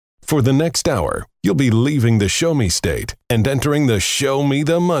For the next hour, you'll be leaving the show me state and entering the show me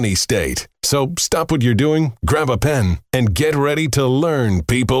the money state. So stop what you're doing, grab a pen, and get ready to learn,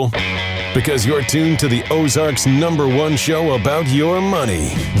 people. Because you're tuned to the Ozarks' #1 show about your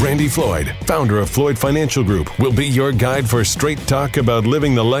money. Randy Floyd, founder of Floyd Financial Group, will be your guide for straight talk about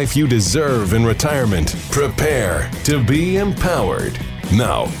living the life you deserve in retirement. Prepare to be empowered.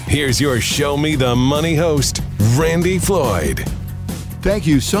 Now, here's your Show Me the Money host, Randy Floyd. Thank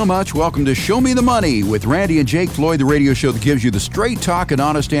you so much. Welcome to Show Me the Money with Randy and Jake Floyd, the radio show that gives you the straight talk and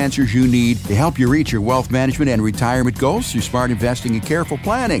honest answers you need to help you reach your wealth management and retirement goals through smart investing and careful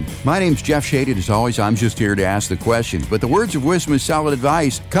planning. My name's Jeff Shadid. As always, I'm just here to ask the questions. But the words of wisdom and solid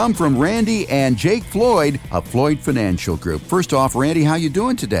advice come from Randy and Jake Floyd of Floyd Financial Group. First off, Randy, how you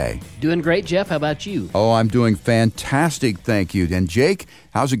doing today? Doing great, Jeff. How about you? Oh, I'm doing fantastic, thank you. And Jake,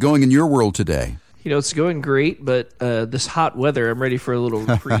 how's it going in your world today? You know, it's going great, but this hot weather, I'm ready for a little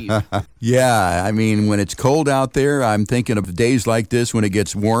reprieve. Yeah, I mean, when it's cold out there, I'm thinking of days like this when it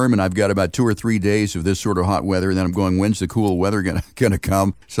gets warm, and I've got about 2 or 3 days of this sort of hot weather, and then I'm going, when's the cool weather gonna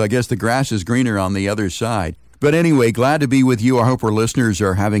come? So I guess the grass is greener on the other side. But anyway, glad to be with you. I hope our listeners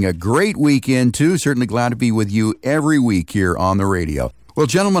are having a great weekend, too. Certainly glad to be with you every week here on the radio. Well,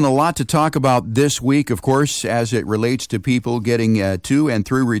 gentlemen, a lot to talk about this week, of course, as it relates to people getting to and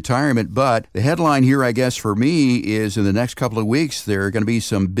through retirement. But the headline here, I guess, for me is in the next couple of weeks, there are going to be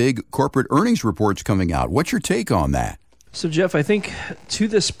some big corporate earnings reports coming out. What's your take on that? So, Jeff, I think to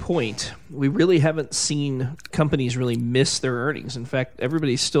this point, we really haven't seen companies really miss their earnings. In fact,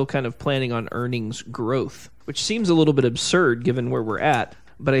 everybody's still kind of planning on earnings growth, which seems a little bit absurd given where we're at.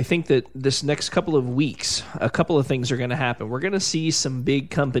 But I think that this next couple of weeks, a couple of things are going to happen. We're going to see some big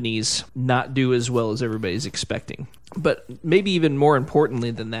companies not do as well as everybody's expecting. But maybe even more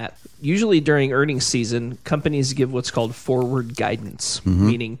importantly than that, usually during earnings season, companies give what's called forward guidance,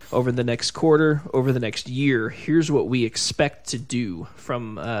 meaning over the next quarter, over the next year, here's what we expect to do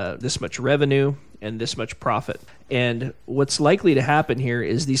from this much revenue and this much profit. And what's likely to happen here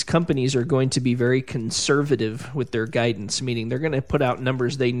is these companies are going to be very conservative with their guidance, meaning they're going to put out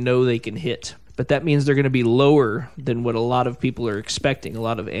numbers they know they can hit. But that means they're going to be lower than what a lot of people are expecting, a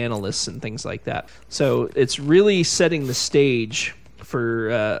lot of analysts and things like that. So it's really setting the stage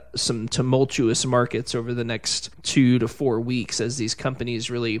for some tumultuous markets over the next 2 to 4 weeks as these companies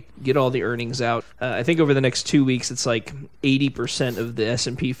really get all the earnings out. I think over the next 2 weeks, it's like 80% of the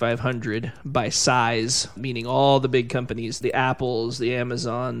S&P 500 by size, meaning all the big companies, the Apples, the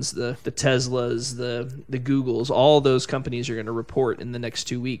Amazons, the Teslas, the Googles, all those companies are going to report in the next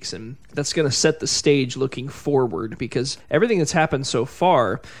 2 weeks. And that's going to set the stage looking forward because everything that's happened so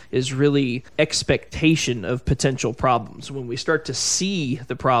far is really expectation of potential problems. When we start to see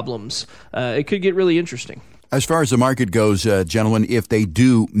the problems, it could get really interesting. As far as the market goes, gentlemen, if they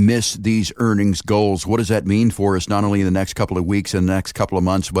do miss these earnings goals, what does that mean for us, not only in the next couple of weeks and the next couple of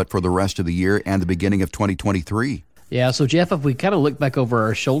months, but for the rest of the year and the beginning of 2023? Yeah, so Jeff, if we kind of look back over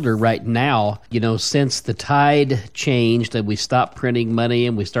our shoulder right now, you know, since the tide changed and we stopped printing money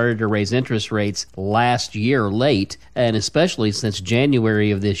and we started to raise interest rates last year late, and especially since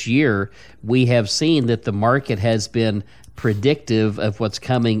January of this year, we have seen that the market has been predictive of what's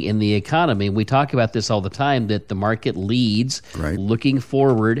coming in the economy. We talk about this all the time, that the market leads, right, looking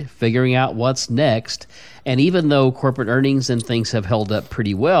forward, figuring out what's next. And even though corporate earnings and things have held up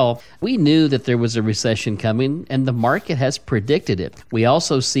pretty well, we knew that there was a recession coming, and the market has predicted it. We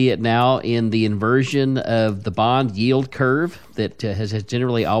also see it now in the inversion of the bond yield curve that has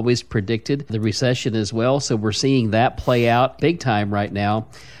generally always predicted the recession as well. So we're seeing that play out big time right now.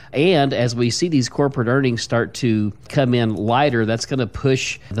 And as we see these corporate earnings start to come in lighter, that's going to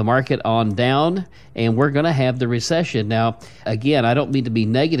push the market on down, and we're going to have the recession. Now, again, I don't mean to be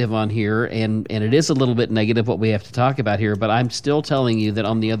negative on here, and it is a little bit negative what we have to talk about here, but I'm still telling you that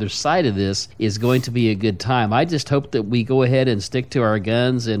on the other side of this is going to be a good time. I just hope that we go ahead and stick to our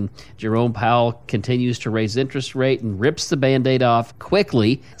guns, and Jerome Powell continues to raise interest rate and rips the Band-Aid off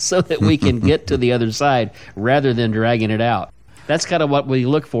quickly so that we can get to the other side rather than dragging it out. That's kind of what we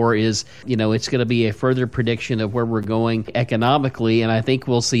look for is, you know, it's going to be a further prediction of where we're going economically, and I think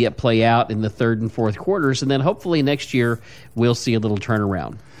we'll see it play out in the third and fourth quarters, and then hopefully next year we'll see a little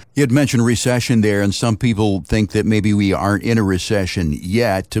turnaround. You had mentioned recession there, and some people think that maybe we aren't in a recession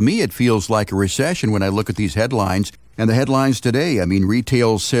yet. To me, it feels like a recession when I look at these headlines. And the headlines today, I mean,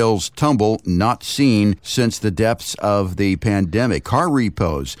 retail sales tumble not seen since the depths of the pandemic. Car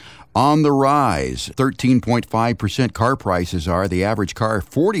repos on the rise. 13.5% car prices are. The average car,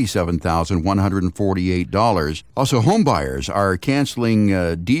 $47,148. Also, home buyers are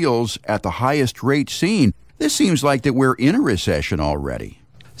canceling deals at the highest rate seen. This seems like that we're in a recession already.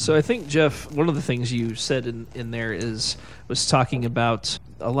 So I think, Jeff, one of the things you said in there was talking about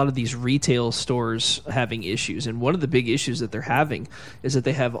a lot of these retail stores having issues. And one of the big issues that they're having is that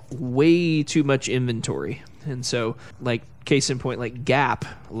they have way too much inventory. And so, like, case in point, like Gap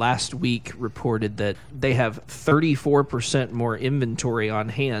last week reported that they have 34% more inventory on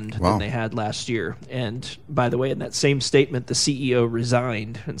hand than they had last year. And by the way, in that same statement, the CEO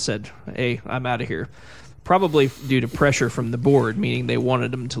resigned and said, hey, I'm out of here. Probably due to pressure from the board, meaning they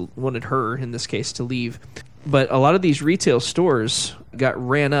wanted her, in this case, to leave. But a lot of these retail stores got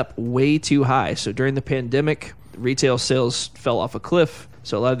ran up way too high. So during the pandemic, retail sales fell off a cliff.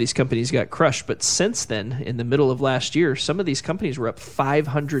 So a lot of these companies got crushed. But since then, in the middle of last year, some of these companies were up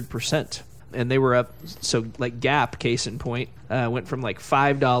 500%. And they were up, so like Gap, case in point, went from like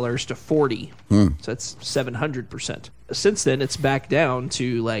 $5 to $40. So that's 700%. Since then, it's back down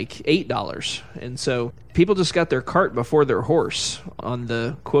to like $8. And so people just got their cart before their horse on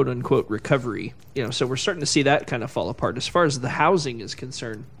the quote-unquote recovery. So we're starting to see that kind of fall apart. As far as the housing is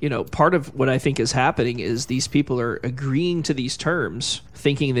concerned, part of what I think is happening is these people are agreeing to these terms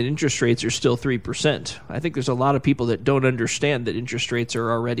thinking that interest rates are still 3%. I think there's a lot of people that don't understand that interest rates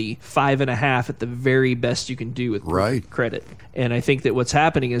are already 5.5 at the very best you can do with credit. And I think that what's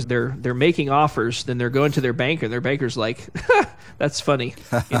happening is they're making offers, then they're going to their banker, and their banker's like, that's funny.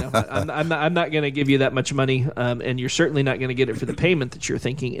 I'm not going to give you that much money, and you're certainly not going to get it for the payment that you're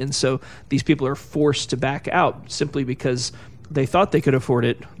thinking. And so these people are forced to back out simply because they thought they could afford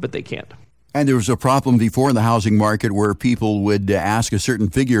it, but they can't. And there was a problem before in the housing market where people would ask a certain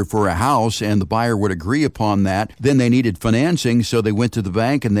figure for a house and the buyer would agree upon that. Then they needed financing, so they went to the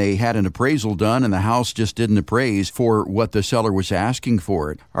bank and they had an appraisal done and the house just didn't appraise for what the seller was asking for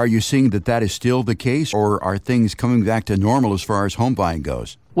it. Are you seeing that is still the case, or are things coming back to normal as far as home buying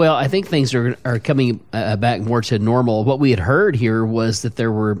goes? Well, I think things are coming back more to normal. What we had heard here was that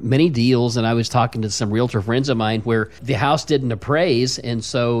there were many deals, and I was talking to some realtor friends of mine where the house didn't appraise, and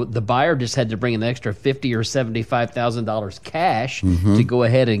so the buyer just had to bring an extra $50,000 or $75,000 cash to go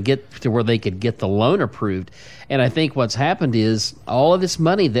ahead and get to where they could get the loan approved. And I think what's happened is all of this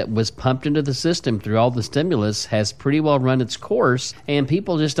money that was pumped into the system through all the stimulus has pretty well run its course, and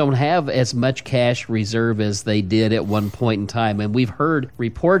people just don't have as much cash reserve as they did at one point in time. And we've heard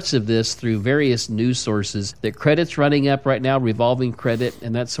reports of this through various news sources that credit's running up right now, revolving credit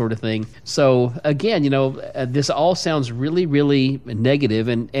and that sort of thing. So again, this all sounds really, really negative,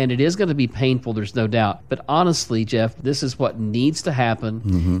 and it is going to be painful, there's no doubt. But honestly, Jeff, this is what needs to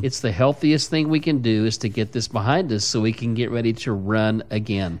happen. It's the healthiest thing we can do is to get this behind us so we can get ready to run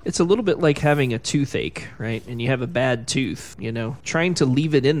again. It's a little bit like having a toothache, right? And you have a bad tooth, trying to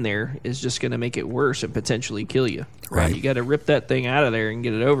leave it in there is just going to make it worse and potentially kill you. Right. You got to rip that thing out of there and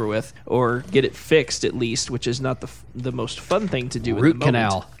get it over with, or get it fixed at least, which is not the most fun thing to do. Root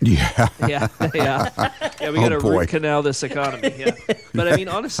canal. Yeah. Yeah. We got to root canal this economy. Yeah. But I mean,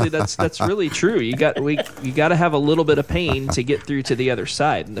 honestly, that's really true. You got to have a little bit of pain to get through to the other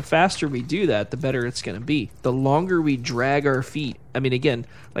side, and the faster we do that, the better it's going to be. The longer we drag our feet. I mean, again,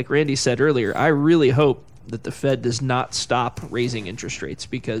 like Randy said earlier, I really hope that the Fed does not stop raising interest rates,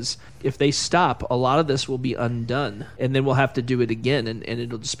 because if they stop, a lot of this will be undone, and then we'll have to do it again, and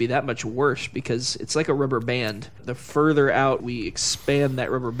it'll just be that much worse, because it's like a rubber band. The further out we expand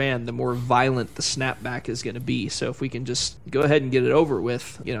that rubber band, the more violent the snapback is going to be. So if we can just go ahead and get it over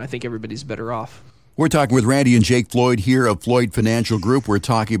with, I think everybody's better off. We're talking with Randy and Jake Floyd here of Floyd Financial Group. We're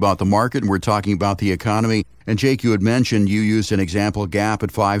talking about the market and we're talking about the economy. And Jake, you had mentioned you used an example, Gap at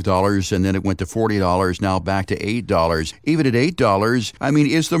 $5 and then it went to $40, now back to $8. Even at $8, I mean,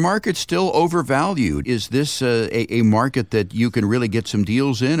 is the market still overvalued? Is this a market that you can really get some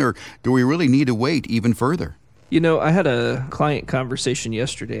deals in, or do we really need to wait even further? I had a client conversation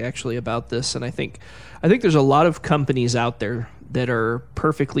yesterday actually about this, and I think there's a lot of companies out there that are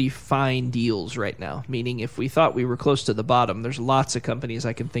perfectly fine deals right now, meaning if we thought we were close to the bottom, there's lots of companies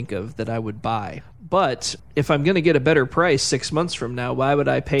I can think of that I would buy. But if I'm going to get a better price 6 months from now, why would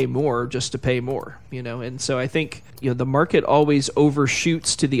I pay more just to pay more? And so I think, the market always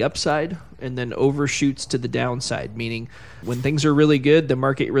overshoots to the upside and then overshoots to the downside, meaning when things are really good, the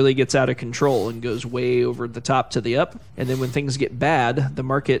market really gets out of control and goes way over the top to the up. And then when things get bad, the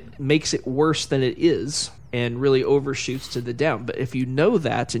market makes it worse than it is and really overshoots to the down. But if you know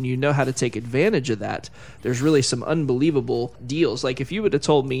that and you know how to take advantage of that, there's really some unbelievable deals. Like if you would have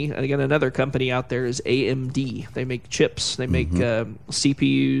told me, and again, another company out there is AMD. They make chips. They make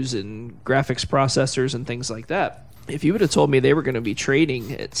CPUs and graphics processors and things like that. If you would have told me they were going to be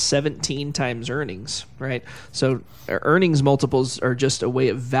trading at 17 times earnings, right? So earnings multiples are just a way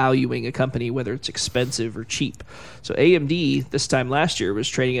of valuing a company, whether it's expensive or cheap. So AMD this time last year was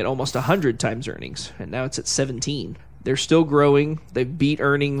trading at almost 100 times earnings, and now it's at 17. They're still growing. They've beat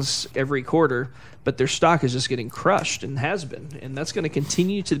earnings every quarter, but their stock is just getting crushed and has been. And that's going to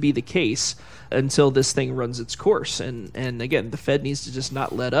continue to be the case until this thing runs its course. And again, the Fed needs to just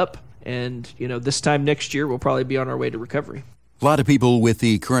not let up. And, this time next year, we'll probably be on our way to recovery. A lot of people with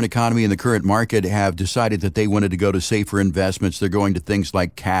the current economy and the current market have decided that they wanted to go to safer investments. They're going to things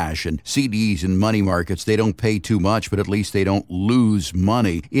like cash and CDs and money markets. They don't pay too much, but at least they don't lose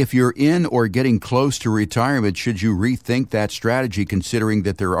money. If you're in or getting close to retirement, should you rethink that strategy, considering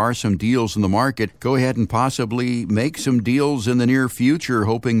that there are some deals in the market? Go ahead and possibly make some deals in the near future,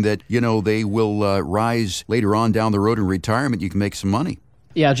 hoping that, they will rise later on down the road in retirement. You can make some money.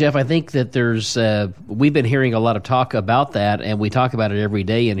 Yeah, Jeff, I think that we've been hearing a lot of talk about that, and we talk about it every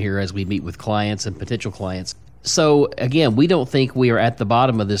day in here as we meet with clients and potential clients. So, again, we don't think we are at the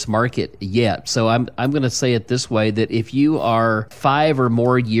bottom of this market yet. So I'm going to say it this way, that if you are 5 or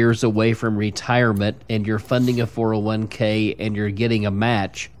more years away from retirement and you're funding a 401k and you're getting a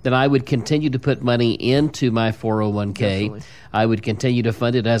match, then I would continue to put money into my 401k. Definitely. I would continue to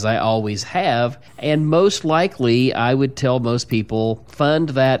fund it as I always have. And most likely, I would tell most people, fund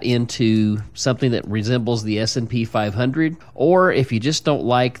that into something that resembles the S&P 500. Or if you just don't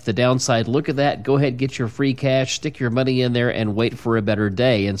like the downside look at that, go ahead, get your free cash, stick your money in there, and wait for a better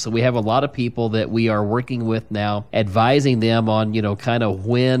day. And so we have a lot of people that we are working with now, advising them on, kind of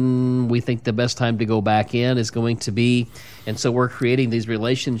when we think the best time to go back in is going to be. And so we're creating these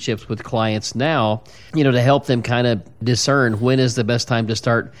relationships with clients now, to help them kind of discern when is the best time to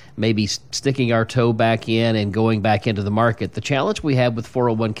start maybe sticking our toe back in and going back into the market. The challenge we have with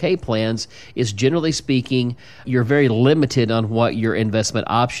 401k plans is, generally speaking, you're very limited on what your investment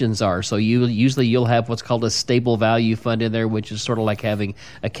options are. So you'll have what's called a stable value fund in there, which is sort of like having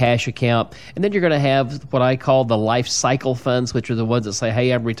a cash account. And then you're going to have what I call the life cycle funds, which are the ones that say,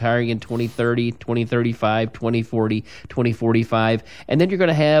 hey, I'm retiring in 2030, 2035, 2040, 2045. And then you're going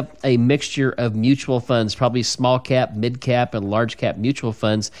to have a mixture of mutual funds, probably small cap, mid cap, and large cap mutual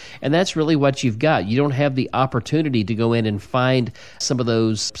funds. And that's really what you've got. You don't have the opportunity to go in and find some of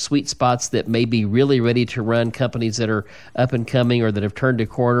those sweet spots that may be really ready to run, companies that are up and coming or that have turned a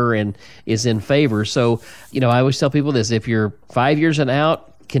corner and is in favor. So, I always tell people this: if you're 5 years and out,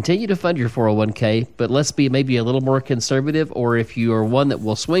 continue to fund your 401k, but let's be maybe a little more conservative. Or if you are one that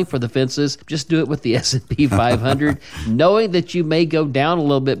will swing for the fences, just do it with the S&P 500, knowing that you may go down a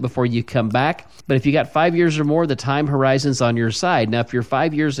little bit before you come back. But if you got 5 years or more, the time horizon's on your side. Now, if you're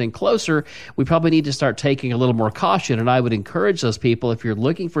 5 years and closer, we probably need to start taking a little more caution. And I would encourage those people, if you're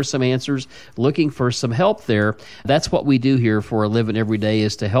looking for some answers, looking for some help there, that's what we do here for a living every day,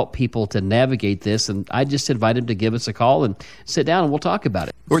 is to help people to navigate this. And I just invite them to give us a call and sit down and we'll talk about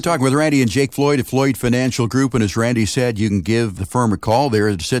it. We're talking with Randy and Jake Floyd at Floyd Financial Group, and as Randy said, you can give the firm a call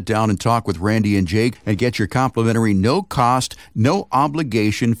there to sit down and talk with Randy and Jake and get your complimentary, no-cost,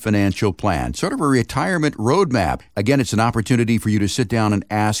 no-obligation financial plan, sort of a retirement roadmap. Again, it's an opportunity for you to sit down and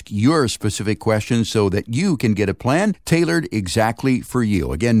ask your specific questions so that you can get a plan tailored exactly for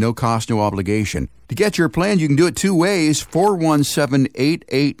you. Again, no cost, no obligation. To get your plan, you can do it two ways: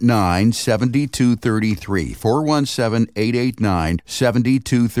 417-889-7233,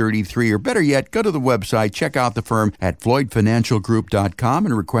 417-889-7233, or better yet, go to the website, check out the firm at floydfinancialgroup.com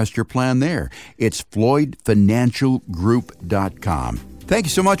and request your plan there. It's floydfinancialgroup.com. Thank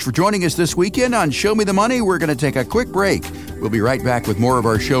you so much for joining us this weekend on Show Me the Money. We're going to take a quick break. We'll be right back with more of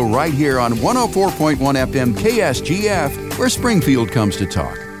our show right here on 104.1 FM KSGF, where Springfield comes to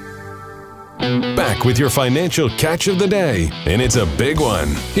talk. Back with your financial catch of the day, and it's a big one.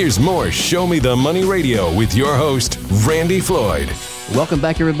 Here's more Show Me the Money Radio with your host, Randy Floyd. Welcome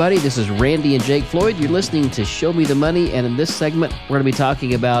back, everybody. This is Randy and Jake Floyd. You're listening to Show Me the Money, and in this segment, we're going to be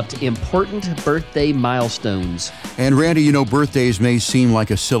talking about important birthday milestones. And Randy, birthdays may seem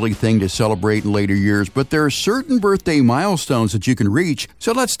like a silly thing to celebrate in later years, but there are certain birthday milestones that you can reach.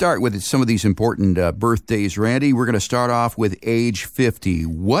 So let's start with some of these important birthdays, Randy. We're going to start off with age 50.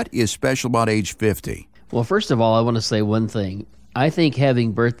 What is special about age 50? Well, first of all, I want to say one thing. I think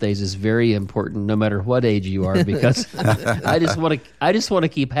having birthdays is very important, no matter what age you are, because I just want to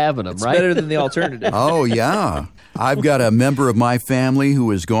keep having them. It's right? better than the alternative. Oh, yeah. I've got a member of my family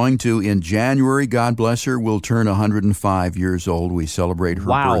who is going to, in January, God bless her, will turn 105 years old. We celebrate her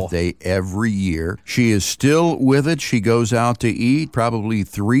birthday every year. She is still with it. She goes out to eat probably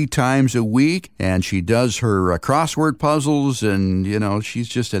 3 times a week, and she does her crossword puzzles, and, she's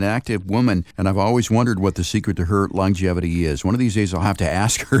just an active woman. And I've always wondered what the secret to her longevity is. One of these days I'll have to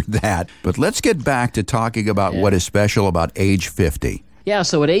ask her that. But let's get back to talking about what is special about age 50. Yeah,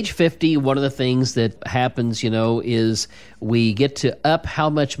 so at age 50, one of the things that happens, is we get to up how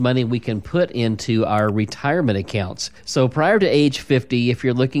much money we can put into our retirement accounts. So prior to age 50, if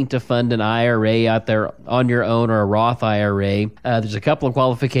you're looking to fund an IRA out there on your own or a Roth IRA, there's a couple of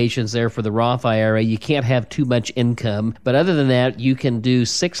qualifications there for the Roth IRA. You can't have too much income. But other than that, you can do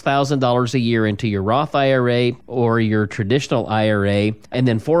 $6,000 a year into your Roth IRA or your traditional IRA. And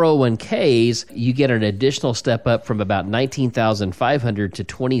then 401ks, you get an additional step up from about $19,500 to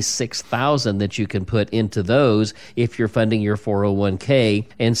 $26,000 that you can put into those if you're funding your 401k.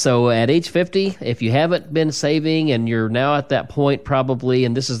 And so at age 50, if you haven't been saving and you're now at that point probably,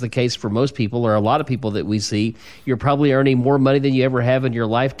 and this is the case for most people or a lot of people that we see, you're probably earning more money than you ever have in your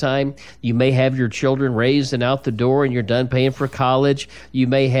lifetime. You may have your children raised and out the door and you're done paying for college. You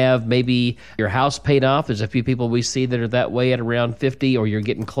may have maybe your house paid off. There's a few people we see that are that way at around 50, or you're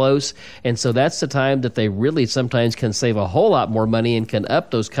getting close. And so that's the time that they really sometimes can save a whole lot more money and can up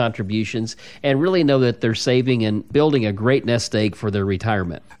those contributions and really know that they're saving and building a great nest egg for their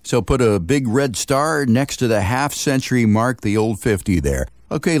retirement. So put a big red star next to the half-century mark, the old 50 there.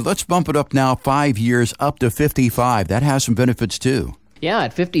 Okay, let's bump it up now 5 years up to 55. That has some benefits too. Yeah,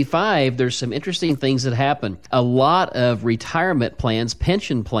 at 55, there's some interesting things that happen. A lot of retirement plans,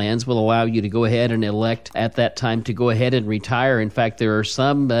 pension plans, will allow you to go ahead and elect at that time to go ahead and retire. In fact, there are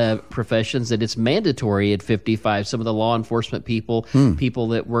some professions that it's mandatory at 55. Some of the law enforcement people, people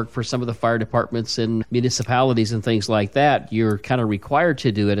that work for some of the fire departments and municipalities and things like that, you're kind of required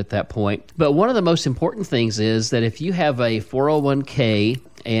to do it at that point. But one of the most important things is that if you have a 401k,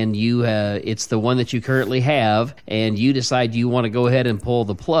 and you it's the one that you currently have, and you decide you want to go ahead and pull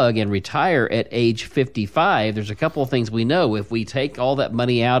the plug and retire at age 55, there's a couple of things we know. If we take all that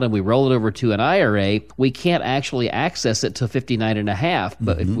money out and we roll it over to an IRA, we can't actually access it till 59 and a half.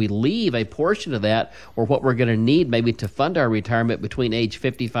 But if we leave a portion of that, or what we're going to need maybe to fund our retirement between age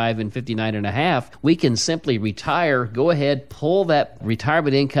 55 and 59 and a half, we can simply retire, go ahead, pull that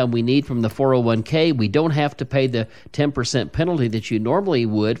retirement income we need from the 401k. We don't have to pay the 10% penalty that you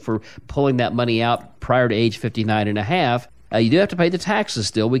normally would for pulling that money out prior to age 59 and a half. You do have to pay the taxes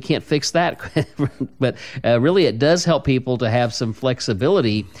still. We can't fix that. But really, it does help people to have some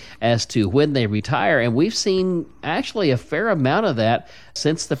flexibility as to when they retire. And we've seen actually a fair amount of that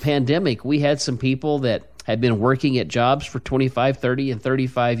since the pandemic. We had some people that had been working at jobs for 25, 30, and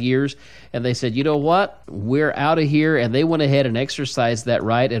 35 years, and they said, you know what, we're out of here, and they went ahead and exercised that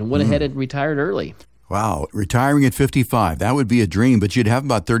right and went ahead and retired early. Wow, retiring at 55, that would be a dream, but you'd have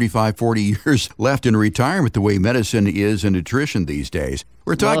about 35, 40 years left in retirement the way medicine is and nutrition these days.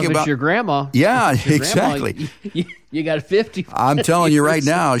 We're talking if about it's your grandma. Yeah, your exactly. Grandma, you got 50. I'm telling you right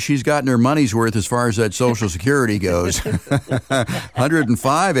now, she's gotten her money's worth as far as that Social Security goes.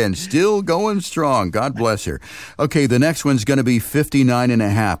 105 and still going strong. God bless her. Okay, the next one's going to be 59 and a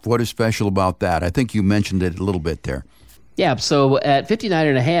half. What is special about that? I think you mentioned it a little bit there. Yeah, so at 59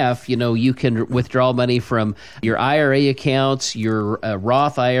 and a half, you can withdraw money from your IRA accounts, your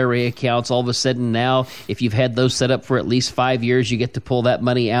Roth IRA accounts. All of a sudden now, if you've had those set up for at least 5 years, you get to pull that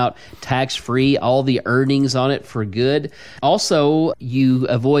money out tax-free, all the earnings on it for good. Also, you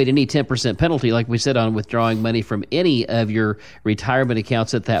avoid any 10% penalty, like we said, on withdrawing money from any of your retirement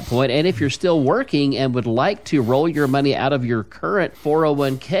accounts at that point. And if you're still working and would like to roll your money out of your current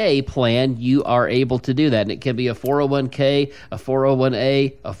 401k plan, you are able to do that. And it can be a 401k, a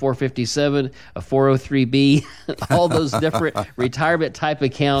 401A, a 457, a 403B, all those different retirement type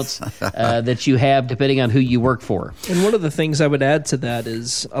accounts that you have depending on who you work for. And one of the things I would add to that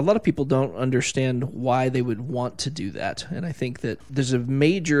is a lot of people don't understand why they would want to do that. And I think that there's a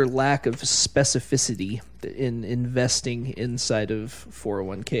major lack of specificity in investing inside of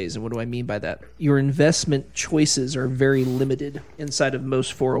 401ks. And what do I mean by that? Your investment choices are very limited inside of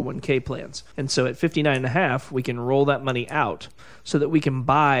most 401k plans. And so at 59 and a half, we can roll that money out so that we can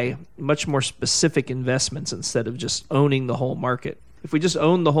buy much more specific investments instead of just owning the whole market. If we just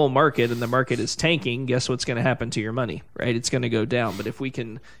own the whole market and the market is tanking, guess what's going to happen to your money, right? It's going to go down. But if we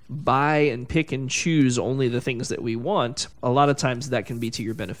can buy and pick and choose only the things that we want, a lot of times that can be to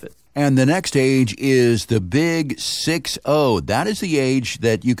your benefit. And the next age is the big 6-0. That is the age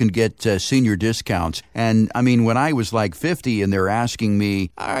that you can get senior discounts. And I mean, when I was like 50 and they're asking me,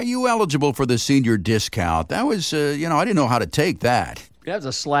 are you eligible for the senior discount? That was, I didn't know how to take that. That was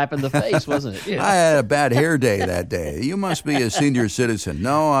a slap in the face, wasn't it? Yeah. I had a bad hair day that day. You must be a senior citizen.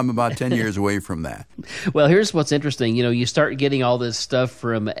 No, I'm about 10 years away from that. Well, here's what's interesting. You start getting all this stuff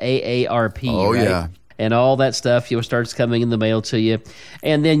from AARP, oh, right? Yeah. And all that stuff, starts coming in the mail to you.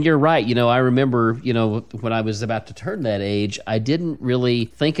 And then you're right. I remember, when I was about to turn that age, I didn't really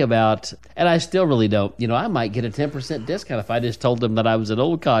think about, and I still really don't, I might get a 10% discount if I just told them that I was an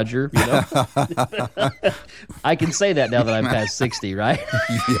old codger, I can say that now that I'm past 60, right?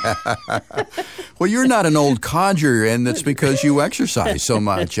 Yeah. Well, you're not an old codger, and that's because you exercise so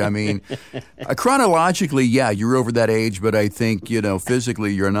much. I mean, chronologically, yeah, you're over that age, but I think,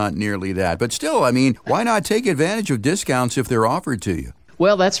 physically you're not nearly that. But still, I mean, why not take advantage of discounts if they're offered to you?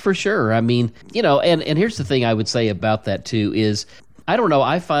 Well, that's for sure. I mean, and here's the thing I would say about that too is, I don't know,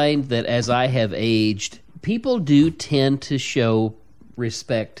 I find that as I have aged, people do tend to show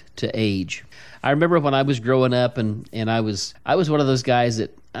respect to age. I remember when I was growing up and I was one of those guys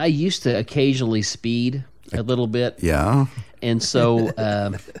that I used to occasionally speed a little bit. Yeah. And so,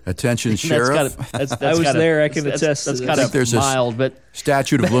 attention, Sheriff. I was there. I can attest. That's kind of mild, but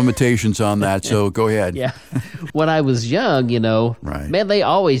statute of limitations on that. So go ahead. Yeah. When I was young, right. Man, they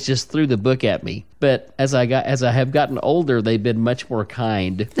always just threw the book at me. But as I have gotten older, they've been much more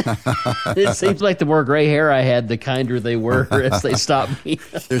kind. It seems like the more gray hair I had, the kinder they were as they stopped me.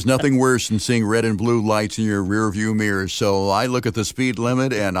 There's nothing worse than seeing red and blue lights in your rearview mirror. So I look at the speed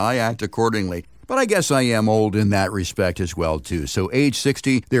limit and I act accordingly. But I guess I am old in that respect as well, too. So age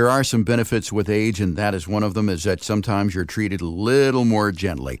 60, there are some benefits with age, and that is one of them, is that sometimes you're treated a little more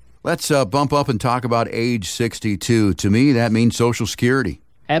gently. Let's bump up and talk about age 62. To me, that means Social Security.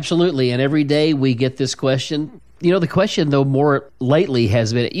 Absolutely, and every day we get this question. The question, though, more lately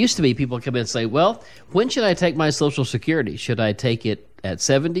has been, it used to be people come in and say, well, when should I take my Social Security? Should I take it at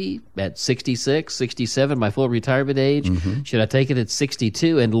 70, at 66, 67, my full retirement age? Mm-hmm. Should I take it at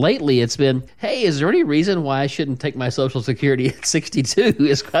 62? And lately it's been, hey, is there any reason why I shouldn't take my Social Security at 62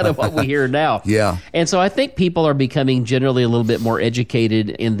 is kind of what we hear now. Yeah. And so I think people are becoming generally a little bit more educated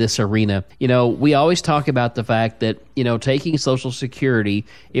in this arena. We always talk about the fact that, taking Social Security,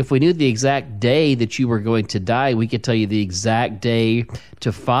 if we knew the exact day that you were going to die, we could tell you the exact day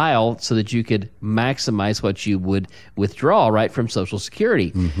to file so that you could maximize what you would withdraw, right, from Social Security.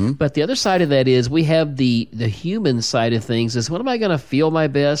 Mm-hmm. But the other side of that is we have the human side of things is, when am I going to feel my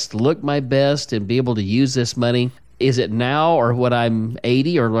best, look my best, and be able to use this money? Is it now or when I'm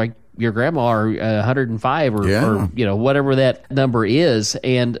 80 or like your grandma or 105 or whatever that number is?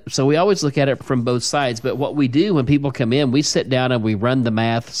 And so we always look at it from both sides. But what we do when people come in, we sit down and we run the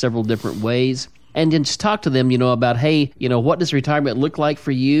math several different ways. And then just talk to them, about, hey, what does retirement look like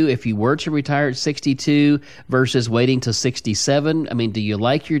for you if you were to retire at 62 versus waiting till 67? I mean, do you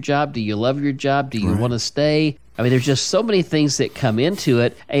like your job? Do you love your job? Do you want to stay? I mean, there's just so many things that come into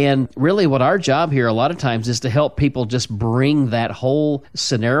it. And really what our job here a lot of times is to help people just bring that whole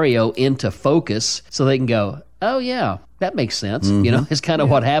scenario into focus so they can go, oh, yeah, that makes sense. Mm-hmm. It's kind of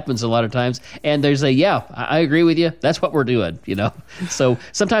what happens a lot of times. And there's I agree with you. That's what we're doing, So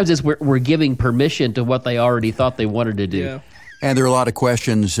sometimes it's we're giving permission to what they already thought they wanted to do. Yeah. And there are a lot of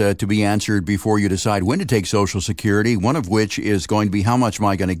questions to be answered before you decide when to take Social Security, one of which is going to be, how much am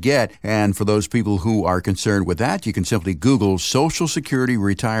I going to get? And for those people who are concerned with that, you can simply Google Social Security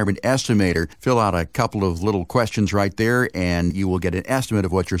Retirement Estimator. Fill out a couple of little questions right there, and you will get an estimate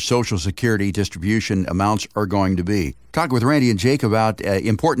of what your Social Security distribution amounts are going to be. Talk with Randy and Jake about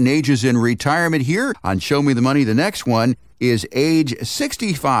important ages in retirement here on Show Me the Money. The next one is age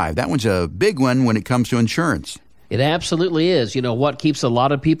 65. That one's a big one when it comes to insurance. It absolutely is. What keeps a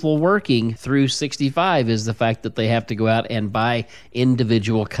lot of people working through 65 is the fact that they have to go out and buy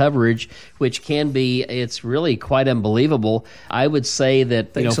individual coverage, which can be, it's really quite unbelievable. I would say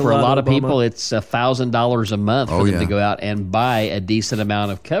that, for a lot of people, it's $1,000 a month for them to go out and buy a decent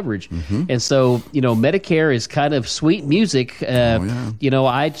amount of coverage. Mm-hmm. And so, Medicare is kind of sweet music. I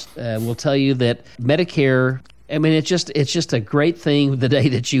will tell you that Medicare, I mean, it's just a great thing the day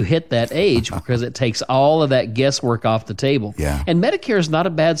that you hit that age, because it takes all of that guesswork off the table. Yeah. And Medicare is not a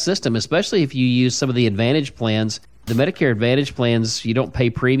bad system, especially if you use some of the Advantage plans The Medicare Advantage plans, you don't pay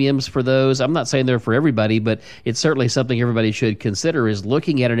premiums for those. I'm not saying they're for everybody, but it's certainly something everybody should consider is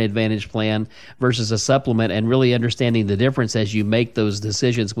looking at an Advantage plan versus a supplement and really understanding the difference as you make those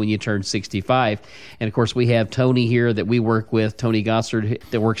decisions when you turn 65. And of course, we have Tony here that we work with, Tony Gossard,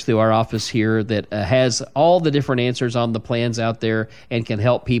 that works through our office here that has all the different answers on the plans out there and can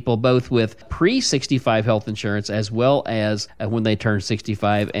help people both with pre-65 health insurance as well as when they turn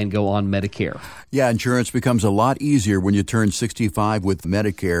 65 and go on Medicare. Yeah, insurance becomes a lot easier when you turn 65 with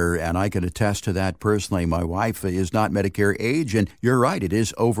Medicare, and I can attest to that personally. My wife is not Medicare age, and you're right, it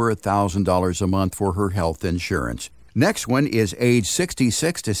is over $1,000 a month for her health insurance. Next one is age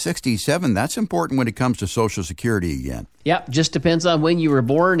 66 to 67. That's important when it comes to Social Security again. Yeah, just depends on when you were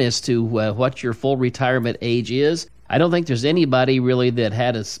born as to what your full retirement age is. I don't think there's anybody really that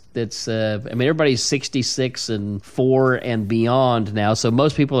everybody's 66 and 4 and beyond now. So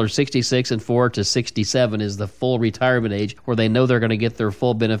most people are 66 and 4 to 67 is the full retirement age where they know they're going to get their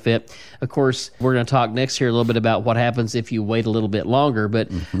full benefit. Of course, we're going to talk next here a little bit about what happens if you wait a little bit longer. But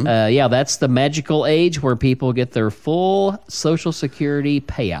that's the magical age where people get their full Social Security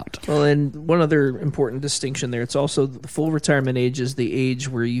payout. Well, and one other important distinction there, it's also the full retirement age is the age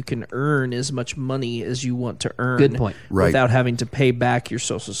where you can earn as much money as you want to earn. Good point. Right. Without having to pay back your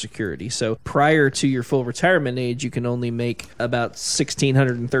Social Security. So prior to your full retirement age, you can only make about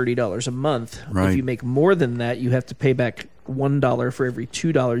 $1,630 a month. Right. If you make more than that, you have to pay back $1 for every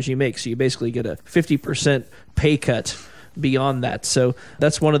 $2 you make. So you basically get a 50% pay cut beyond that. So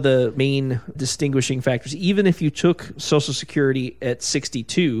that's one of the main distinguishing factors. Even if you took Social Security at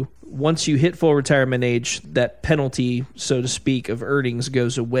 62, once you hit full retirement age, that penalty, so to speak, of earnings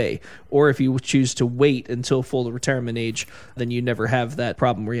goes away. Or if you choose to wait until full retirement age, then you never have that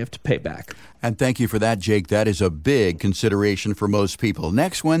problem where you have to pay back. And thank you for that, Jake. That is a big consideration for most people.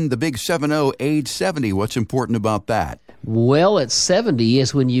 Next one, the big 7-0, age 70. What's important about that? Well, at 70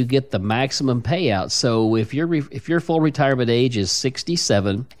 is when you get the maximum payout. So if your full retirement age is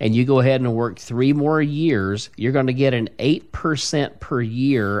 67 and you go ahead and work 3 more years, you're going to get an 8% per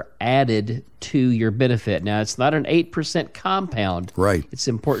year added to your benefit. Now, it's not an 8% compound. Right. It's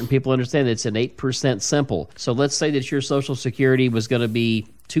important people understand that it's an 8% simple. So let's say that your Social Security was going to be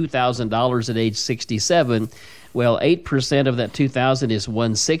 $2,000 at age 67. Well, 8% of that $2,000 is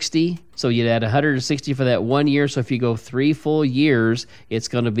 $160. So you'd add $160 for that 1 year. So if you go 3 full years, it's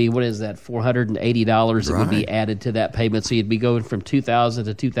going to be, what is that, $480 that would be added to that payment. So you'd be going from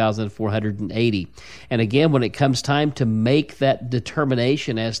 $2,000 to $2,480. And again, when it comes time to make that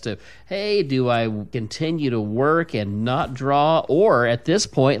determination as to, hey, do I continue to work and not draw? Or at this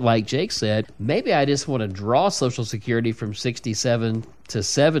point, like Jake said, maybe I just want to draw Social Security from 67 to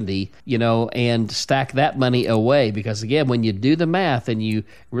 70, and stack that money away. Because again, when you do the math and you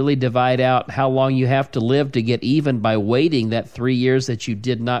really divide out how long you have to live to get even by waiting that 3 years that you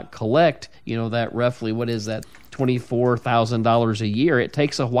did not collect, that roughly, what is that, $24,000 a year, it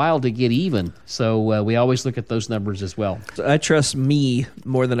takes a while to get even. So we always look at those numbers as well. So I trust me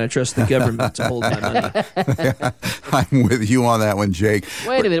more than I trust the government to hold my money. I'm with you on that one, Jake.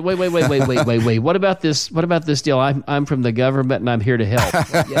 Wait a minute. Wait. What about this deal? I'm from the government and I'm here to help.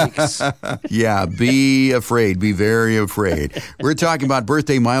 Yikes. Yeah, be afraid. Be very afraid. We're talking about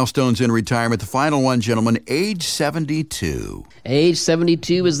birthday milestones in retirement. The final one, gentlemen, age 72. Age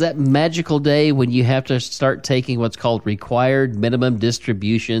 72 is that magical day when you have to start taking what's called required minimum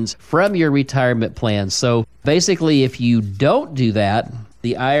distributions from your retirement plan. So basically, if you don't do that,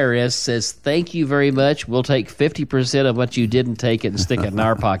 the IRS says, thank you very much. We'll take 50% of what you didn't take it and stick it in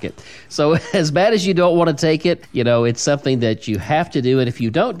our pocket. So as bad as you don't want to take it, it's something that you have to do. And if you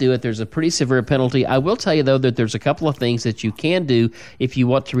don't do it, there's a pretty severe penalty. I will tell you, though, that there's a couple of things that you can do if you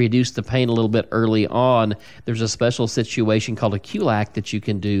want to reduce the pain a little bit early on. There's a special situation called a QLAC that you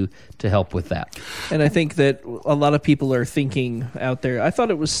can do to help with that. And I think that a lot of people are thinking out there, I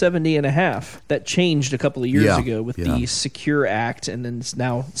thought it was 70 and a half. That changed a couple of years ago with the Secure Act, and then it's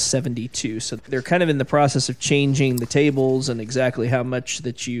now 72. So they're kind of in the process of changing the tables and exactly how much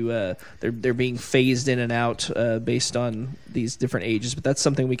that they're being phased in and out based on these different ages. But that's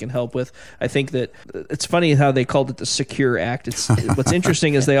something we can help with. I think that it's funny how they called it the Secure Act. What's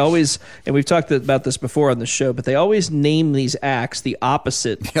interesting is they always, and we've talked about this before on the show, but they always name these acts the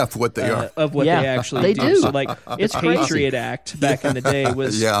opposite of what they are. Of what they actually do. So like It's Patriot crazy. Act back in the day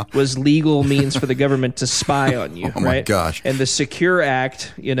was legal means for the government to spy on you. Oh right? my gosh. And the Secure Act,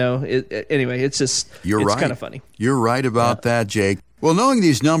 anyway, it's just, You're it's right. kind of funny. You're right about that, Jake. Well, knowing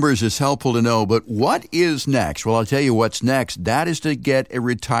these numbers is helpful to know, but what is next? Well, I'll tell you what's next. That is to get a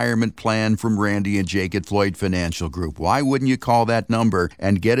retirement plan from Randy and Jake at Floyd Financial Group. Why wouldn't you call that number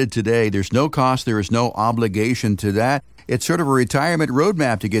and get it today? There's no cost. There is no obligation to that. It's sort of a retirement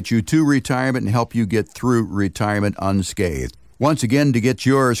roadmap to get you to retirement and help you get through retirement unscathed. Once again, to get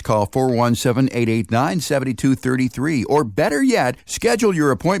yours, call 417-889-7233. Or better yet, schedule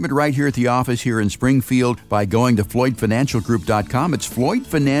your appointment right here at the office here in Springfield by going to FloydFinancialGroup.com. It's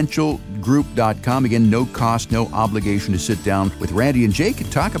FloydFinancialGroup.com. Again, no cost, no obligation to sit down with Randy and Jake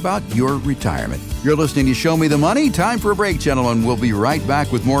and talk about your retirement. You're listening to Show Me the Money. Time for a break, gentlemen. We'll be right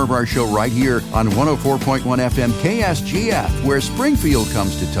back with more of our show right here on 104.1 FM KSGF, where Springfield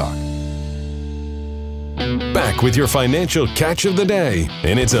comes to talk. Back with your financial catch of the day,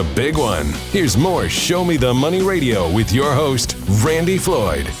 and it's a big one. Here's more Show Me the Money Radio with your host, Randy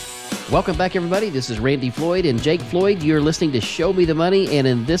Floyd. Welcome back, everybody. This is Randy Floyd and Jake Floyd. You're listening to Show Me the Money, and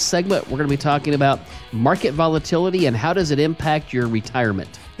in this segment, we're going to be talking about market volatility and how does it impact your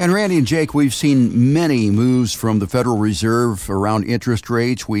retirement. And Randy and Jake, we've seen many moves from the Federal Reserve around interest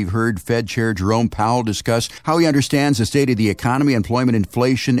rates. We've heard Fed Chair Jerome Powell discuss how he understands the state of the economy, employment,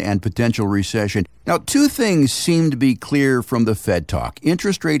 inflation, and potential recession. Now, two things seem to be clear from the Fed talk.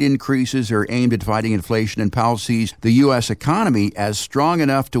 Interest rate increases are aimed at fighting inflation, and Powell sees the U.S. economy as strong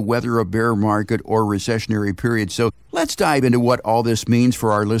enough to weather a bear market or recessionary period. So let's dive into what all this means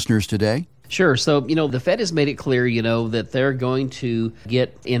for our listeners today. Sure. So, the Fed has made it clear, that they're going to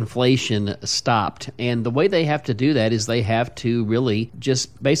get inflation stopped. And the way they have to do that is they have to really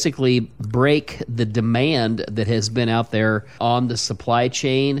just basically break the demand that has been out there on the supply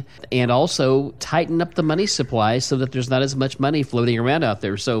chain and also tighten up the money supply so that there's not as much money floating around out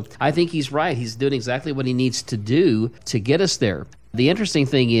there. So I think he's right. He's doing exactly what he needs to do to get us there. The interesting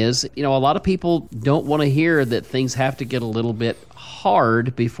thing is, a lot of people don't want to hear that things have to get a little bit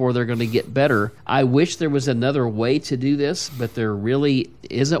hard before they're going to get better. I wish there was another way to do this, but there really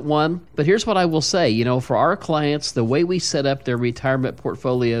isn't one. But here's what I will say, for our clients, the way we set up their retirement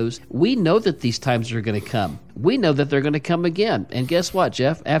portfolios, we know that these times are going to come. We know that they're going to come again. And guess what,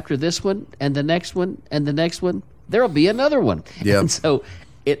 Jeff? After this one and the next one and the next one, there'll be another one. Yep. And so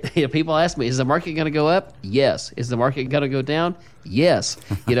people ask me, is the market going to go up? Yes. Is the market going to go down? Yes.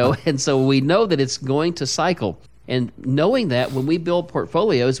 And so we know that it's going to cycle. And knowing that, when we build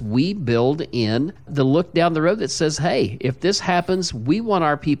portfolios, we build in the look down the road that says, hey, if this happens, we want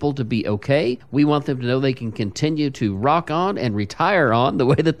our people to be okay. We want them to know they can continue to rock on and retire on the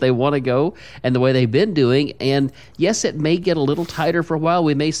way that they want to go and the way they've been doing. And yes, it may get a little tighter for a while.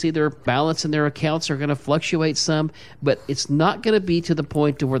 We may see their balance in their accounts are going to fluctuate some, but it's not going to be to the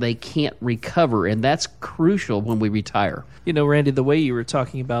point to where they can't recover. And that's crucial when we retire. Randy, the way you were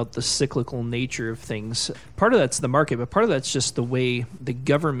talking about the cyclical nature of things, part of that's the market, but part of that's just the way the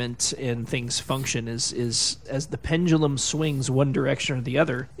government and things function is as the pendulum swings one direction or the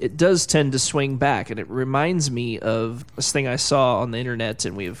other, it does tend to swing back. And it reminds me of this thing I saw on the internet,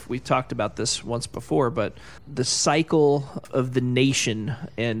 and we've talked about this once before, but the cycle of the nation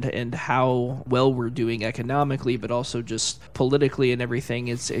and how well we're doing economically, but also just politically and everything.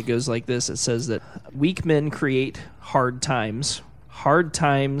 It goes like this. It says that weak men create hard times. Hard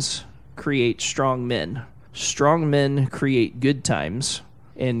times create strong men. Strong men create good times,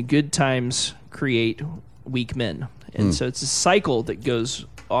 and good times create weak men. And so it's a cycle that goes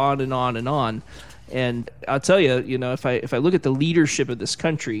on and on and on. And I'll tell you, if I look at the leadership of this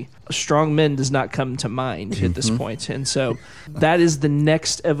country, strong men does not come to mind at this point. And so that is the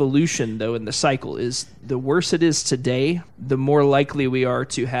next evolution, though, in the cycle, is the worse it is today, the more likely we are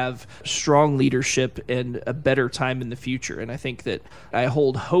to have strong leadership and a better time in the future. And I think that I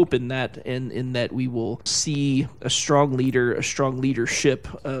hold hope in that, in that we will see a strong leader, a strong leadership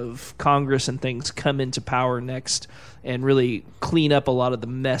of Congress and things come into power next and really clean up a lot of the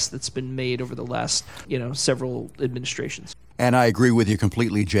mess that's been made over the last, several administrations. And I agree with you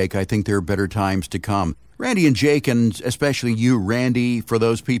completely, Jake. I think there are better times to come. Randy and Jake, and especially you, Randy, for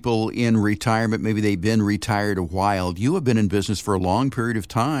those people in retirement, maybe they've been retired a while. You have been in business for a long period of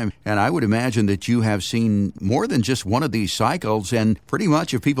time, and I would imagine that you have seen more than just one of these cycles, and pretty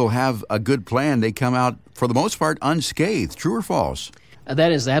much if people have a good plan, they come out, for the most part, unscathed. True or false?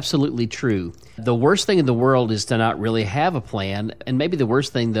 That is absolutely true. The worst thing in the world is to not really have a plan, and maybe the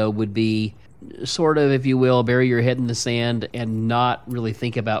worst thing, though, would be sort of, if you will, bury your head in the sand and not really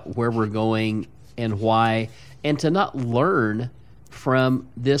think about where we're going and why, and to not learn from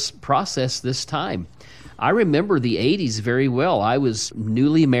this process this time. I remember the 80s very well. I was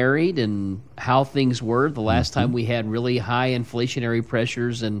newly married and how things were the last time we had really high inflationary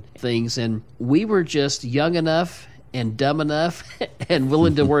pressures and things, and we were just young enough and dumb enough and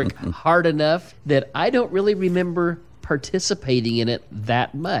willing to work hard enough that I don't really remember participating in it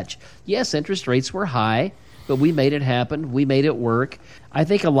that much. Yes, interest rates were high, but we made it happen. We made it work. I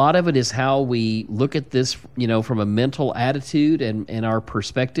think a lot of it is how we look at this, from a mental attitude and our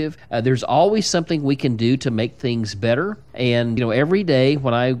perspective. There's always something we can do to make things better. And, every day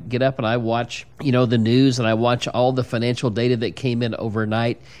when I get up and I watch, the news and I watch all the financial data that came in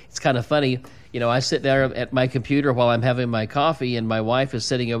overnight, it's kind of funny. I sit there at my computer while I'm having my coffee, and my wife is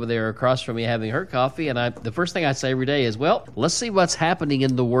sitting over there across from me having her coffee. And the first thing I say every day is, well, let's see what's happening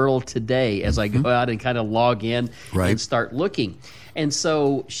in the world today as I go out and kind of log in and start looking. And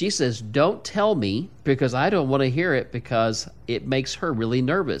so she says, don't tell me because I don't want to hear it because it makes her really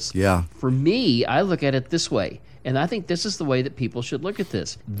nervous. Yeah. For me, I look at it this way. And I think this is the way that people should look at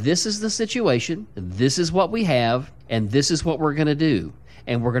this. This is the situation. This is what we have. And this is what we're going to do.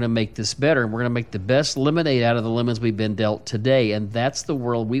 And we're going to make this better, and we're going to make the best lemonade out of the lemons we've been dealt today. And that's the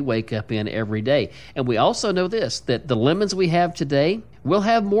world we wake up in every day. And we also know this, that the lemons we have today, we'll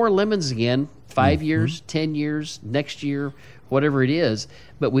have more lemons again 5 years, 10 years, next year, whatever it is.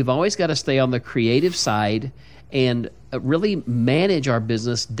 But we've always got to stay on the creative side and really manage our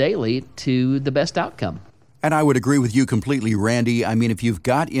business daily to the best outcome. And I would agree with you completely, Randy. I mean, if you've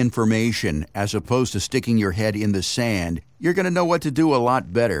got information as opposed to sticking your head in the sand, you're going to know what to do a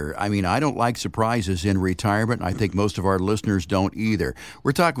lot better. I mean, I don't like surprises in retirement. I think most of our listeners don't either.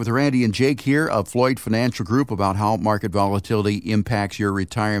 We're talking with Randy and Jake here of Floyd Financial Group about how market volatility impacts your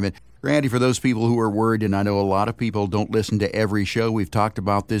retirement. Randy, for those people who are worried, and I know a lot of people don't listen to every show, we've talked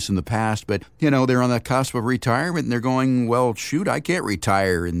about this in the past, but, they're on the cusp of retirement and they're going, well, shoot, I can't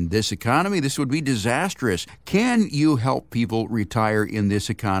retire in this economy. This would be disastrous. Can you help people retire in this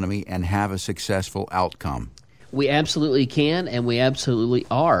economy and have a successful outcome? We absolutely can, and we absolutely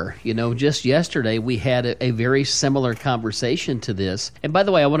are. Just yesterday we had a very similar conversation to this. And by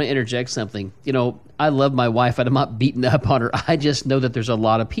the way, I want to interject something. I love my wife, and I'm not beating up on her. I just know that there's a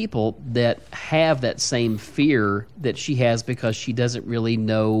lot of people that have that same fear that she has because she doesn't really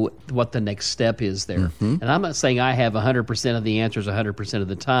know what the next step is there. Mm-hmm. And I'm not saying I have 100% of the answers 100% of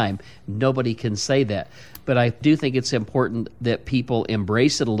the time. Nobody can say that. But I do think it's important that people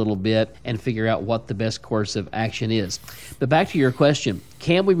embrace it a little bit and figure out what the best course of action is. But back to your question,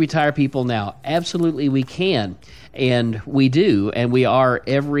 can we retire people now? Absolutely we can. And we do, and we are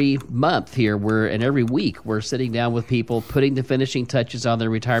every month here, and every week we're sitting down with people, putting the finishing touches on their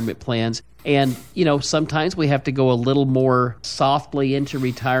retirement plans. And, sometimes we have to go a little more softly into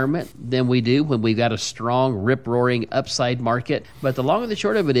retirement than we do when we've got a strong, rip-roaring upside market. But the long and the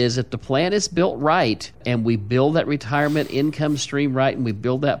short of it is, if the plan is built right and we build that retirement income stream right and we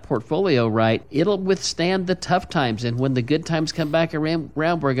build that portfolio right, it'll withstand the tough times. And when the good times come back around,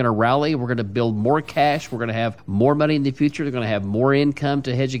 we're going to rally. We're going to build more cash. We're going to have more money in the future. They're going to have more income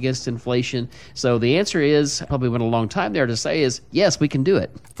to hedge against inflation. So the answer is, probably went a long time there to say, is yes, we can do it.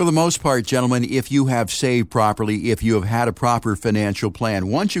 For the most part, gentlemen, if you have saved properly, if you have had a proper financial plan,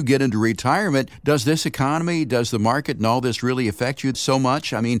 once you get into retirement, does this economy, does the market and all this really affect you so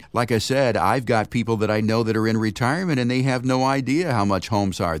much? I mean, like I said, I've got people that I know that are in retirement and they have no idea how much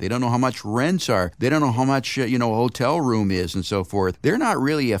homes are. They don't know how much rents are. They don't know how much, a hotel room is and so forth. They're not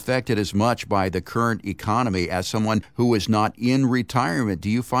really affected as much by the current economy as someone who is not in retirement. Do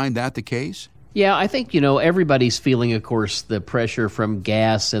you find that the case? Yeah, I think, everybody's feeling, of course, the pressure from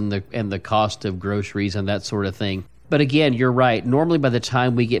gas and the cost of groceries and that sort of thing. But again, you're right. Normally by the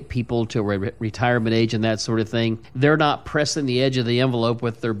time we get people to retirement age and that sort of thing, they're not pressing the edge of the envelope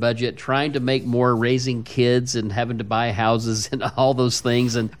with their budget, trying to make more, raising kids and having to buy houses and all those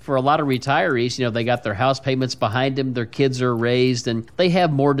things. And for a lot of retirees, they got their house payments behind them, their kids are raised, and they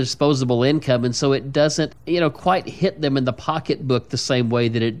have more disposable income. And so it doesn't, quite hit them in the pocketbook the same way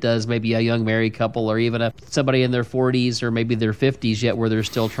that it does maybe a young married couple or even somebody in their 40s or maybe their 50s yet, where they're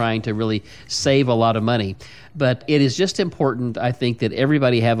still trying to really save a lot of money. But it is just important, I think, that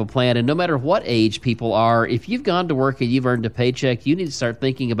everybody have a plan. And no matter what age people are, if you've gone to work and you've earned a paycheck, you need to start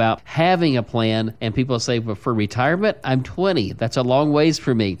thinking about having a plan. And people say, well, for retirement, I'm 20. That's a long ways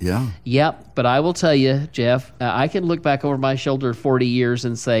for me. Yeah. Yep. But I will tell you, Jeff, I can look back over my shoulder 40 years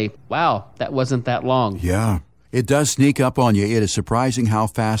and say, wow, that wasn't that long. Yeah. It does sneak up on you. It is surprising how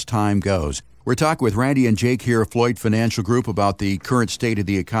fast time goes. We're talking with Randy and Jake here of Floyd Financial Group about the current state of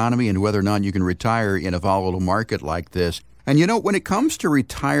the economy and whether or not you can retire in a volatile market like this. And when it comes to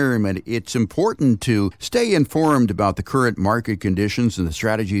retirement, it's important to stay informed about the current market conditions and the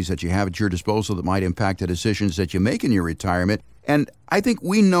strategies that you have at your disposal that might impact the decisions that you make in your retirement. And I think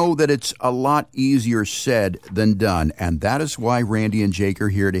we know that it's a lot easier said than done, and that is why Randy and Jake are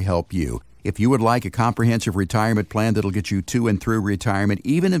here to help you. If you would like a comprehensive retirement plan that'll get you to and through retirement,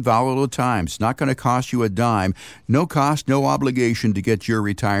 even in volatile times, not going to cost you a dime, no cost, no obligation to get your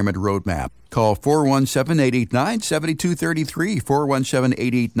retirement roadmap. Call 417-889-7233,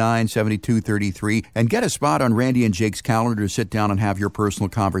 417-889-7233, and get a spot on Randy and Jake's calendar to sit down and have your personal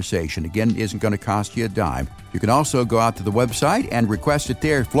conversation. Again, it isn't going to cost you a dime. You can also go out to the website and request it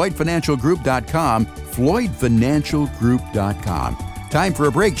there, FloydFinancialGroup.com, FloydFinancialGroup.com. Time for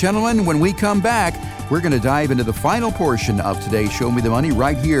a break, gentlemen. When we come back, we're going to dive into the final portion of today's Show Me the Money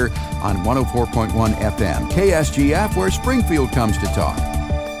right here on 104.1 FM, KSGF, where Springfield comes to talk.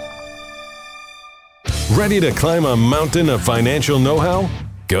 Ready to climb a mountain of financial know-how?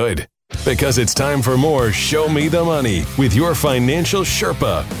 Good. Because it's time for more Show Me the Money with your financial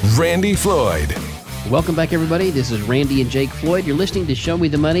Sherpa, Randy Floyd. Welcome back, everybody. This is Randy and Jake Floyd. You're listening to Show Me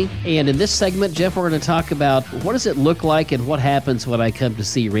the Money. And in this segment, Jeff, we're going to talk about what does it look like and what happens when I come to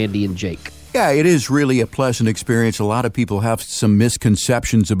see Randy and Jake. Yeah, it is really a pleasant experience. A lot of people have some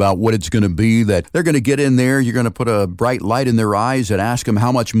misconceptions about what it's going to be, that they're going to get in there, you're going to put a bright light in their eyes and ask them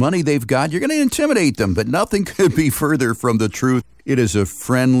how much money they've got. You're going to intimidate them, but nothing could be further from the truth. It is a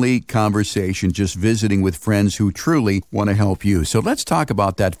friendly conversation, just visiting with friends who truly want to help you. So let's talk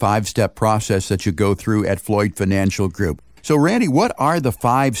about that 5-step process that you go through at Floyd Financial Group. So Randy, what are the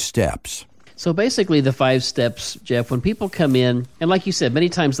 5 steps? So basically the 5 steps, Jeff, when people come in, and like you said, many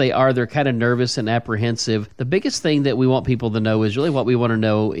times they're kind of nervous and apprehensive. The biggest thing that we want people to know is really what we want to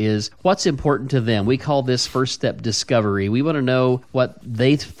know is what's important to them. We call this first step discovery. We want to know what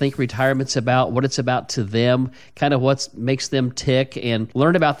they think retirement's about, what it's about to them, kind of what makes them tick, and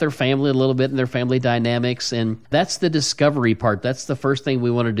learn about their family a little bit and their family dynamics. And that's the discovery part. That's the first thing we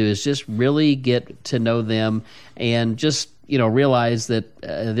want to do is just really get to know them and just realize that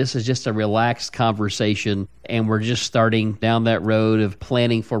this is just a relaxed conversation and we're just starting down that road of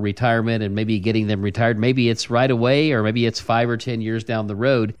planning for retirement and maybe getting them retired. Maybe it's right away or maybe it's 5 or 10 years down the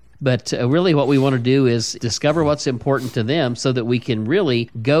road. But really what we want to do is discover what's important to them so that we can really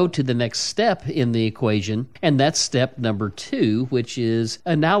go to the next step in the equation. And that's step number 2, which is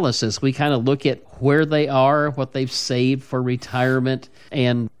analysis. We kind of look at where they are, what they've saved for retirement,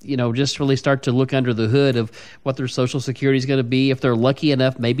 and just really start to look under the hood of what their Social Security is going to be. If they're lucky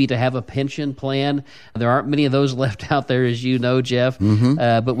enough maybe to have a pension plan, there aren't many of those left out there, as you know, Jeff.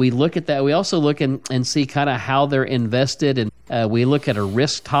 But we look at that. We also look and see kind of how they're invested, and we look at a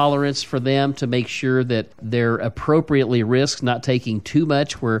risk tolerance for them to make sure that they're appropriately risked, not taking too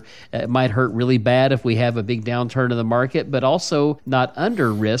much where it might hurt really bad if we have a big downturn in the market, but also not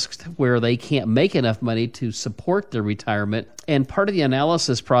under risked where they can't make enough money to support their retirement. And part of the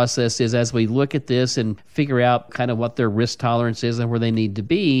analysis process is as we look at this and figure out kind of what their risk tolerance is and where they need to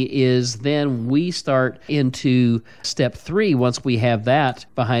be, is then we start into step 3. Once we have that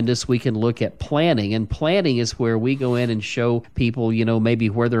behind us, we can look at planning. And planning is where we go in and show people, maybe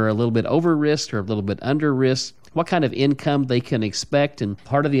where they're a little bit over risked or a little bit under risked, what kind of income they can expect. And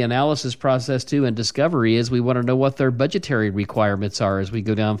part of the analysis process too and discovery is we want to know what their budgetary requirements are as we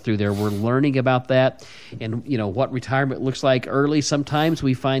go down through there. We're learning about that and what retirement looks like early. Sometimes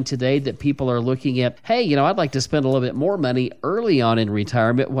we find today that people are looking at, hey, I'd like to spend a little bit more money early on in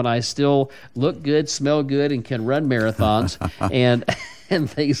retirement when I still look good, smell good, and can run marathons and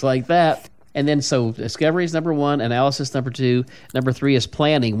things like that. And then so discovery is number 1, analysis number 2, number 3 is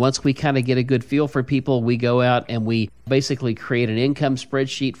planning. Once we kind of get a good feel for people, we go out and we basically create an income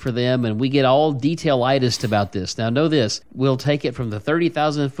spreadsheet for them, and we get all detailitist about this. Now know this, we'll take it from the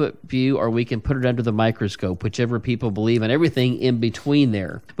 30,000-foot view or we can put it under the microscope, whichever people believe, and everything in between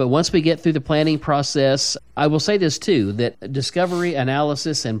there. But once we get through the planning process, I will say this too, that discovery,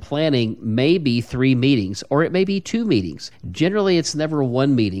 analysis, and planning may be 3 meetings, or it may be 2 meetings. Generally, it's never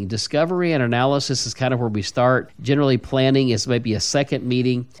 1 meeting. Discovery and analysis is kind of where we start. Generally, planning is maybe a 2nd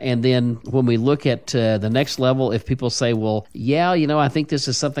meeting. And then when we look at the next level, if people say, well, yeah, I think this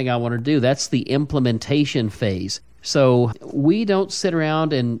is something I want to do, that's the implementation phase. So we don't sit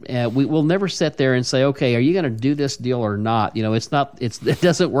around and we'll never sit there and say, okay, are you going to do this deal or not? It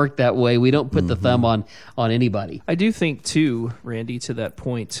doesn't work that way. We don't put the thumb on anybody. I do think too, Randy, to that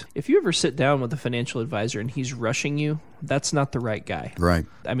point, if you ever sit down with a financial advisor and he's rushing you, that's not the right guy. Right.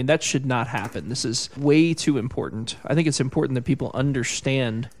 I mean, that should not happen. This is way too important. I think it's important that people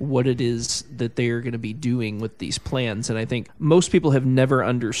understand what it is that they are going to be doing with these plans. And I think most people have never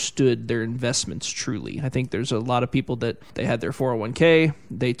understood their investments truly. I think there's a lot of people that they had their 401k,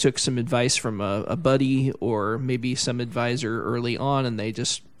 they took some advice from a buddy or maybe some advisor early on, and they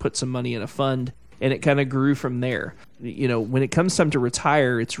just put some money in a fund. and it kind of grew from there. When it comes time to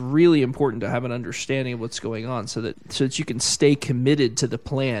retire, it's really important to have an understanding of what's going on so that you can stay committed to the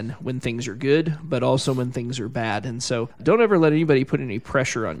plan when things are good, but also when things are bad. And so don't ever let anybody put any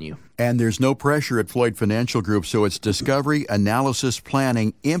pressure on you. And there's no pressure at Floyd Financial Group, so it's discovery, analysis,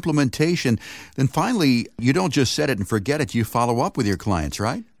 planning, implementation. Then finally, you don't just set it and forget it, you follow up with your clients,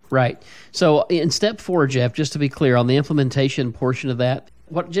 right? Right. So in step 4, Jeff, just to be clear, on the implementation portion of that,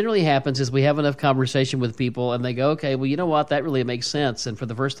 what generally happens is we have enough conversation with people and they go, okay, well, you know what? That really makes sense. And for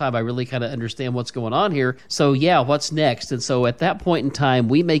the first time, I really kind of understand what's going on here. So yeah, what's next? And so at that point in time,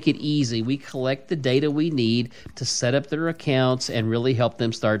 we make it easy. We collect the data we need to set up their accounts and really help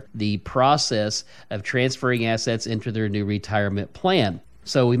them start the process of transferring assets into their new retirement plan.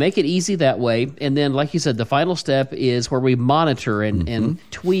 So we make it easy that way. And then, like you said, the final step is where we monitor and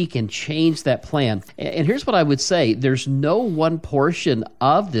tweak and change that plan. And here's what I would say. There's no one portion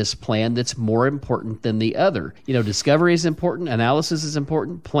of this plan that's more important than the other. Discovery is important, analysis is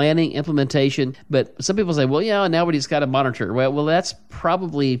important, planning, implementation. But some people say, well, yeah, now we just got to monitor. Well, that's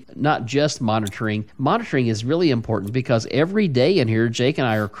probably not just monitoring. Monitoring is really important because every day in here, Jake and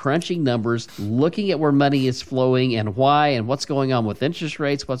I are crunching numbers, looking at where money is flowing and why and what's going on with interest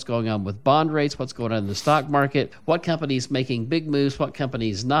rates, what's going on with bond rates, what's going on in the stock market, what company's making big moves, what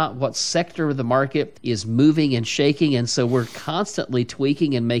company's not, what sector of the market is moving and shaking. And so we're constantly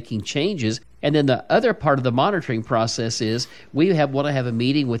tweaking and making changes. And then the other part of the monitoring process is we want to have a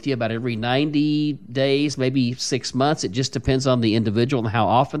meeting with you about every 90 days, maybe 6 months. It just depends on the individual and how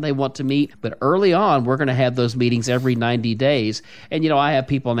often they want to meet. But early on, we're going to have those meetings every 90 days. And, I have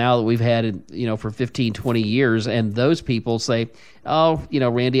people now that we've had, for 15, 20 years, and those people say, oh,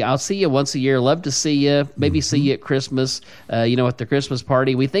 Randy, I'll see you once a year. Love to see you. Maybe see you at Christmas, at the Christmas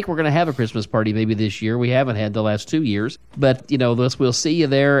party. We think we're going to have a Christmas party maybe this year. We haven't had the last 2 years. But, we'll see you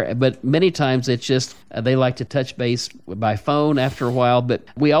there. But many times it's just they like to touch base by phone after a while. But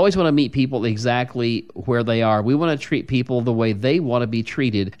we always want to meet people exactly where they are. We want to treat people the way they want to be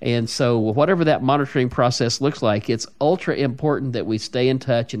treated. And so whatever that monitoring process looks like, it's ultra important that we stay in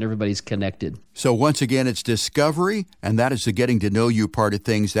touch and everybody's connected. So once again, it's discovery, and that is the getting to know you part of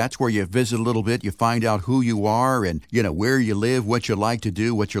things. That's where you visit a little bit, you find out who you are and, where you live, what you like to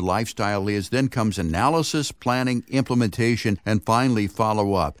do, what your lifestyle is. Then comes analysis, planning, implementation, and finally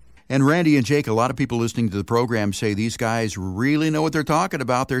follow up. And Randy and Jake, a lot of people listening to the program say these guys really know what they're talking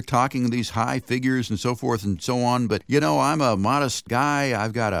about. They're talking these high figures and so forth and so on. But, I'm a modest guy.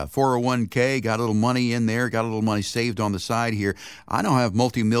 I've got a 401k, got a little money in there, got a little money saved on the side here. I don't have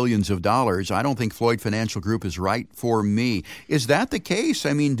multi-millions of dollars. I don't think Floyd Financial Group is right for me. Is that the case?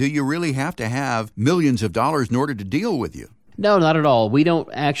 I mean, do you really have to have millions of dollars in order to deal with you? No, not at all. We don't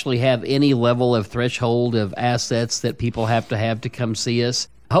actually have any level of threshold of assets that people have to come see us.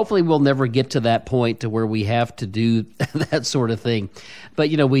 Hopefully we'll never get to that point to where we have to do that sort of thing. But,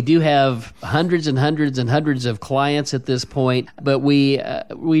 we do have hundreds and hundreds and hundreds of clients at this point, but we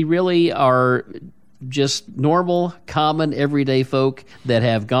really are just normal, common, everyday folk that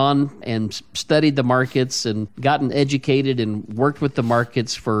have gone and studied the markets and gotten educated and worked with the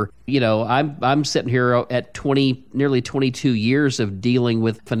markets for, I'm sitting here at nearly 22 years of dealing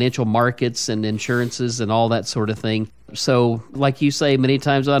with financial markets and insurances and all that sort of thing. So like you say many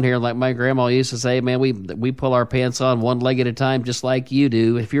times on here, like my grandma used to say, man, we pull our pants on one leg at a time, just like you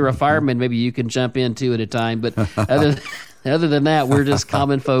do. If you're a fireman, maybe you can jump in two at a time. But other than that, we're just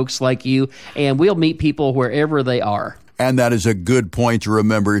common folks like you, and we'll meet people wherever they are. And that is a good point to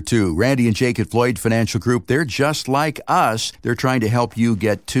remember, too. Randy and Jake at Floyd Financial Group, they're just like us. They're trying to help you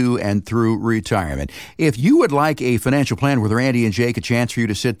get to and through retirement. If you would like a financial plan with Randy and Jake, a chance for you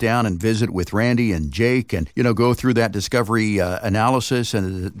to sit down and visit with Randy and Jake and, go through that discovery analysis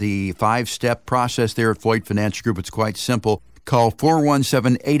and the 5-step process there at Floyd Financial Group, it's quite simple. Call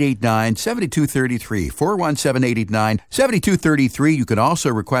 417-889-7233, 417-889-7233. You can also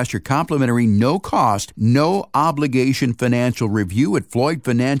request your complimentary, no-cost, no-obligation financial review at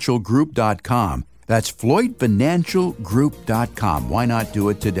floydfinancialgroup.com. That's floydfinancialgroup.com. Why not do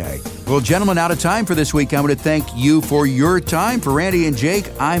it today? Well, gentlemen, out of time for this week. I want to thank you for your time. For Randy and Jake,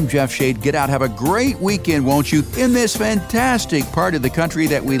 I'm Jeff Shade. Get out. Have a great weekend, won't you, in this fantastic part of the country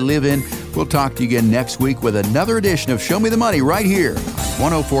that we live in. We'll talk to you again next week with another edition of Show Me the Money right here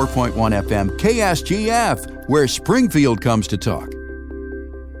on 104.1 FM KSGF, where Springfield comes to talk.